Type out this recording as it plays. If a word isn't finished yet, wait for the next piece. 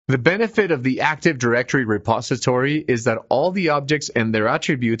The benefit of the Active Directory repository is that all the objects and their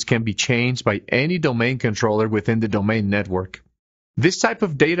attributes can be changed by any domain controller within the domain network. This type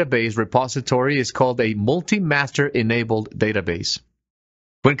of database repository is called a multi-master enabled database.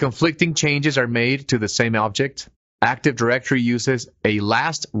 When conflicting changes are made to the same object, Active Directory uses a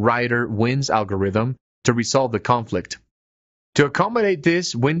last writer wins algorithm to resolve the conflict. To accommodate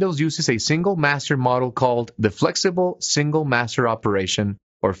this, Windows uses a single master model called the Flexible Single Master Operation,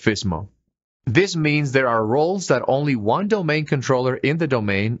 or FSMO. This means there are roles that only one domain controller in the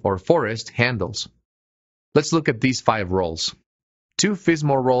domain or forest handles. Let's look at these 5 roles. 2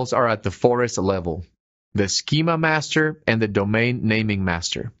 FSMO roles are at the forest level, the Schema Master and the Domain Naming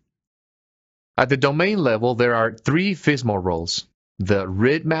Master. At the domain level, there are 3 FSMO roles, the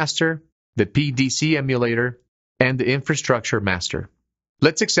RID Master, the PDC Emulator, and the Infrastructure Master.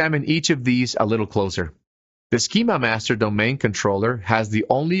 Let's examine each of these a little closer. The Schema Master domain controller has the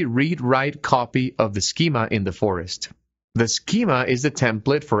only read-write copy of the schema in the forest. The schema is the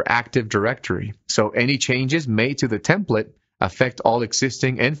template for Active Directory, so any changes made to the template affect all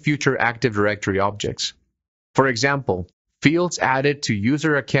existing and future Active Directory objects. For example, fields added to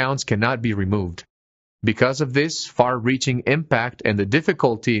user accounts cannot be removed. Because of this far-reaching impact and the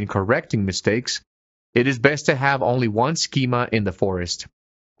difficulty in correcting mistakes, it is best to have only one schema in the forest.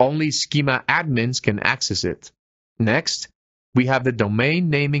 Only schema admins can access it. Next, we have the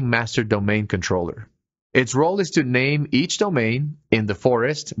Domain Naming Master domain controller. Its role is to name each domain in the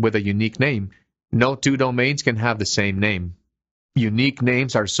forest with a unique name. No 2 domains can have the same name. Unique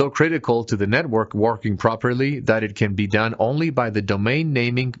names are so critical to the network working properly that it can be done only by the Domain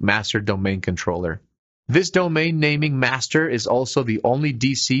Naming Master domain controller. This Domain Naming Master is also the only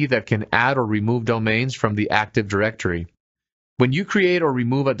DC that can add or remove domains from the Active Directory. When you create or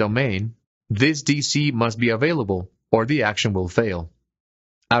remove a domain, this DC must be available, or the action will fail.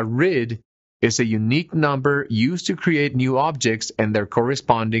 A RID is a unique number used to create new objects and their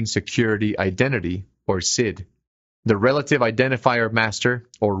corresponding security identity, or SID. The Relative Identifier Master,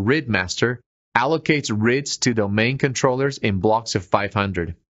 or RID Master, allocates RIDs to domain controllers in blocks of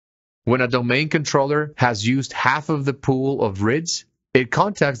 500. When a domain controller has used half of the pool of RIDs, it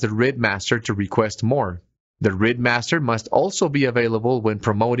contacts the RID Master to request more. The RID Master must also be available when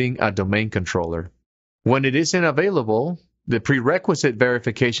promoting a domain controller. When it isn't available, the prerequisite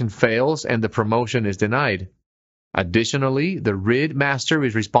verification fails and the promotion is denied. Additionally, the RID Master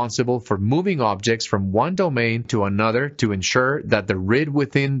is responsible for moving objects from one domain to another to ensure that the RID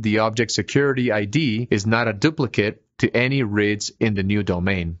within the object security ID is not a duplicate to any RIDs in the new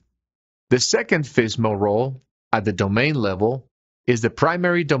domain. The second FSMO role, at the domain level, is the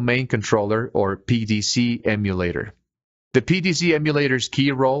Primary Domain Controller, or PDC Emulator. The PDC Emulator's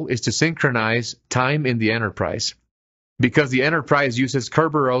key role is to synchronize time in the enterprise. Because the enterprise uses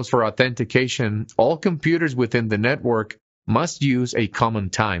Kerberos for authentication, all computers within the network must use a common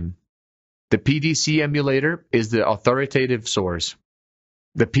time. The PDC Emulator is the authoritative source.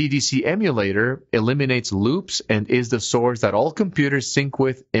 The PDC Emulator eliminates loops and is the source that all computers sync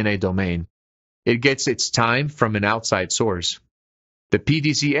with in a domain. It gets its time from an outside source. The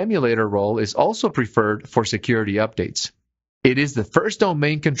PDC Emulator role is also preferred for security updates. It is the first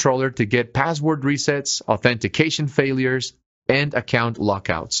domain controller to get password resets, authentication failures, and account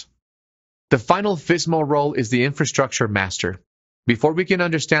lockouts. The final FSMO role is the Infrastructure Master. Before we can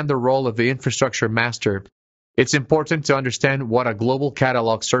understand the role of the Infrastructure Master, it's important to understand what a global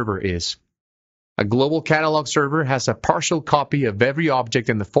catalog server is. A global catalog server has a partial copy of every object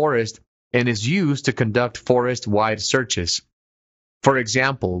in the forest and is used to conduct forest-wide searches. For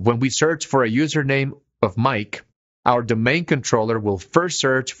example, when we search for a username of Mike, our domain controller will first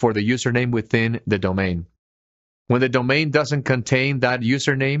search for the username within the domain. When the domain doesn't contain that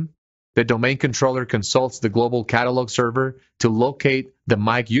username, the domain controller consults the global catalog server to locate the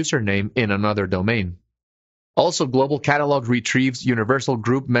Mike username in another domain. Also, Global Catalog retrieves universal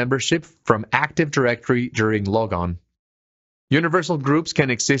group membership from Active Directory during logon. Universal groups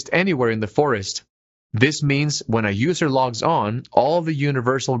can exist anywhere in the forest. This means when a user logs on, all the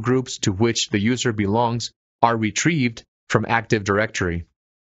universal groups to which the user belongs are retrieved from Active Directory.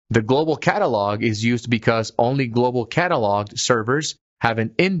 The Global Catalog is used because only Global Catalog servers have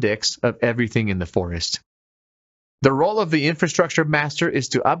an index of everything in the forest. The role of the Infrastructure Master is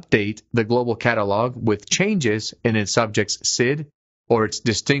to update the Global Catalog with changes in its subject's SID or its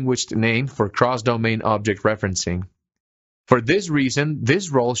distinguished name for cross-domain object referencing. For this reason, this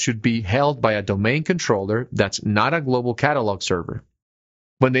role should be held by a domain controller that's not a Global Catalog server.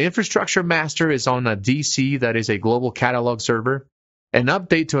 When the Infrastructure Master is on a DC that is a Global Catalog server, an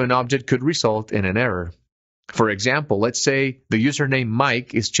update to an object could result in an error. For example, let's say the username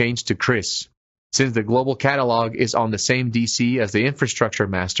Mike is changed to Chris. Since the global catalog is on the same DC as the infrastructure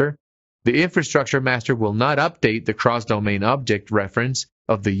master, the infrastructure master will not update the cross-domain object reference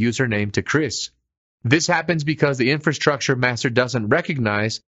of the username to Chris. This happens because the infrastructure master doesn't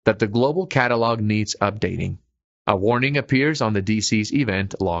recognize that the global catalog needs updating. A warning appears on the DC's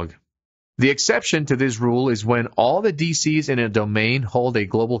event log. The exception to this rule is when all the DCs in a domain hold a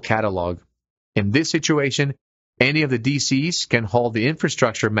global catalog. In this situation, any of the DCs can hold the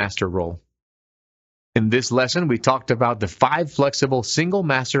infrastructure master role. In this lesson, we talked about the 5 flexible single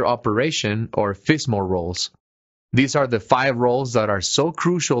master operation or FSMO roles. These are the 5 roles that are so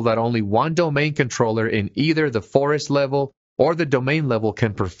crucial that only one domain controller in either the forest level or the domain level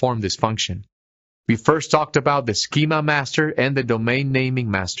can perform this function. We first talked about the schema master and the domain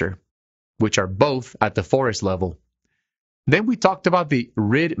naming master, which are both at the forest level. Then we talked about the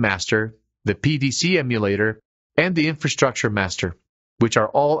RID master, the PDC emulator, and the infrastructure master, which are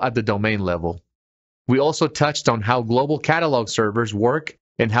all at the domain level. We also touched on how global catalog servers work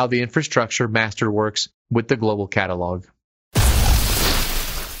and how the infrastructure master works with the global catalog.